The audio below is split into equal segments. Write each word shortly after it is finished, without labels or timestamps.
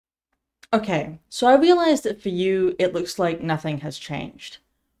Okay, so I realized that for you, it looks like nothing has changed.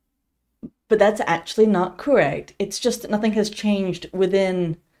 But that's actually not correct. It's just that nothing has changed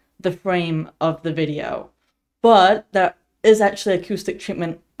within the frame of the video. But there is actually acoustic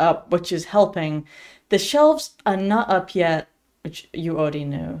treatment up, which is helping. The shelves are not up yet, which you already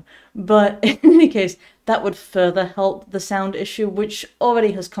knew. But in any case, that would further help the sound issue, which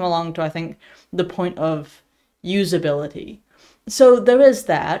already has come along to, I think, the point of usability. So there is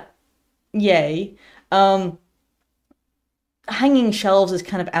that. Yay. Hanging shelves is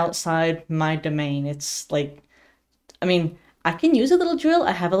kind of outside my domain. It's like, I mean, I can use a little drill.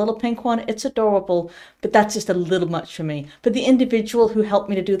 I have a little pink one. It's adorable, but that's just a little much for me. But the individual who helped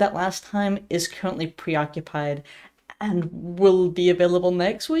me to do that last time is currently preoccupied and will be available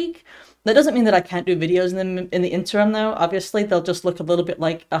next week. That doesn't mean that I can't do videos in the interim, though. Obviously, they'll just look a little bit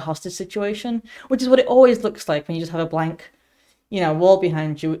like a hostage situation, which is what it always looks like when you just have a blank, wall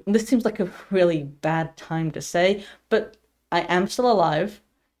behind you. And this seems like a really bad time to say, but I am still alive,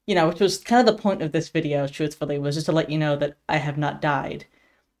 which was kind of the point of this video, truthfully, was just to let you know that I have not died.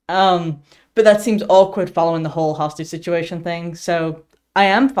 But that seems awkward following the whole hostage situation thing, so I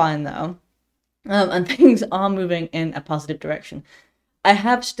am fine, though. And things are moving in a positive direction. I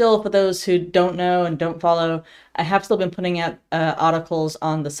have still, for those who don't know and don't follow, I have still been putting out articles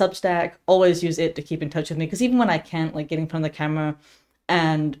on the Substack. Always use it to keep in touch with me, because even when I can't, get in front of the camera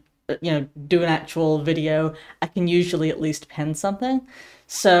and do an actual video, I can usually at least pen something.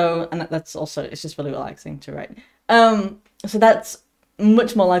 So, and that's also, it's just really relaxing to write. So that's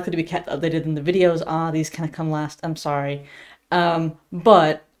much more likely to be kept updated than the videos are. These kind of come last, I'm sorry.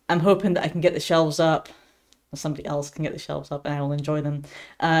 But I'm hoping that I can get the shelves up, or somebody else can get the shelves up, and I will enjoy them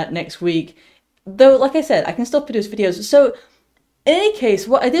next week. Though, like I said, I can still produce videos. So, in any case,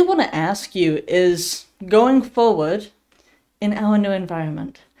 what I did want to ask you is, going forward in our new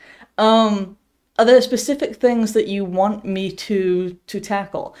environment, are there specific things that you want me to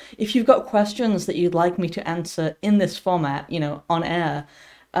tackle? If you've got questions that you'd like me to answer in this format, on air,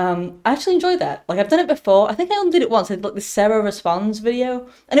 I actually enjoy that. I've done it before. I think I only did it once. I did the Sarah Responds video,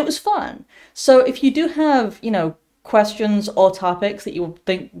 and it was fun. So if you do have, questions or topics that you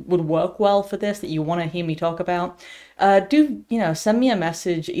think would work well for this, that you want to hear me talk about, do, send me a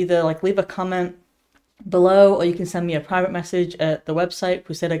message, either leave a comment below, or you can send me a private message at the website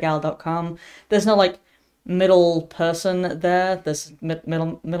crusadergal.com. There's no middle person there. There's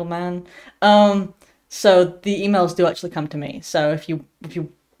middleman. So the emails do actually come to me. So if you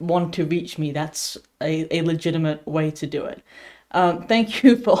want to reach me, that's a legitimate way to do it. Thank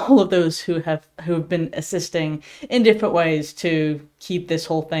you for all of those who have been assisting in different ways to keep this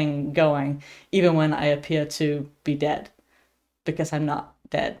whole thing going, even when I appear to be dead, because I'm not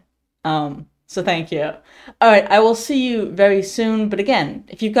dead. So thank you. All right, I will see you very soon. But again,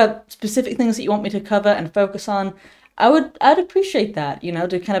 if you've got specific things that you want me to cover and focus on, I'd appreciate that,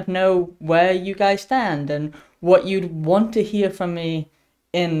 to kind of know where you guys stand and what you'd want to hear from me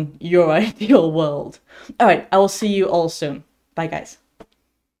in your ideal world. All right, I will see you all soon. Bye, guys.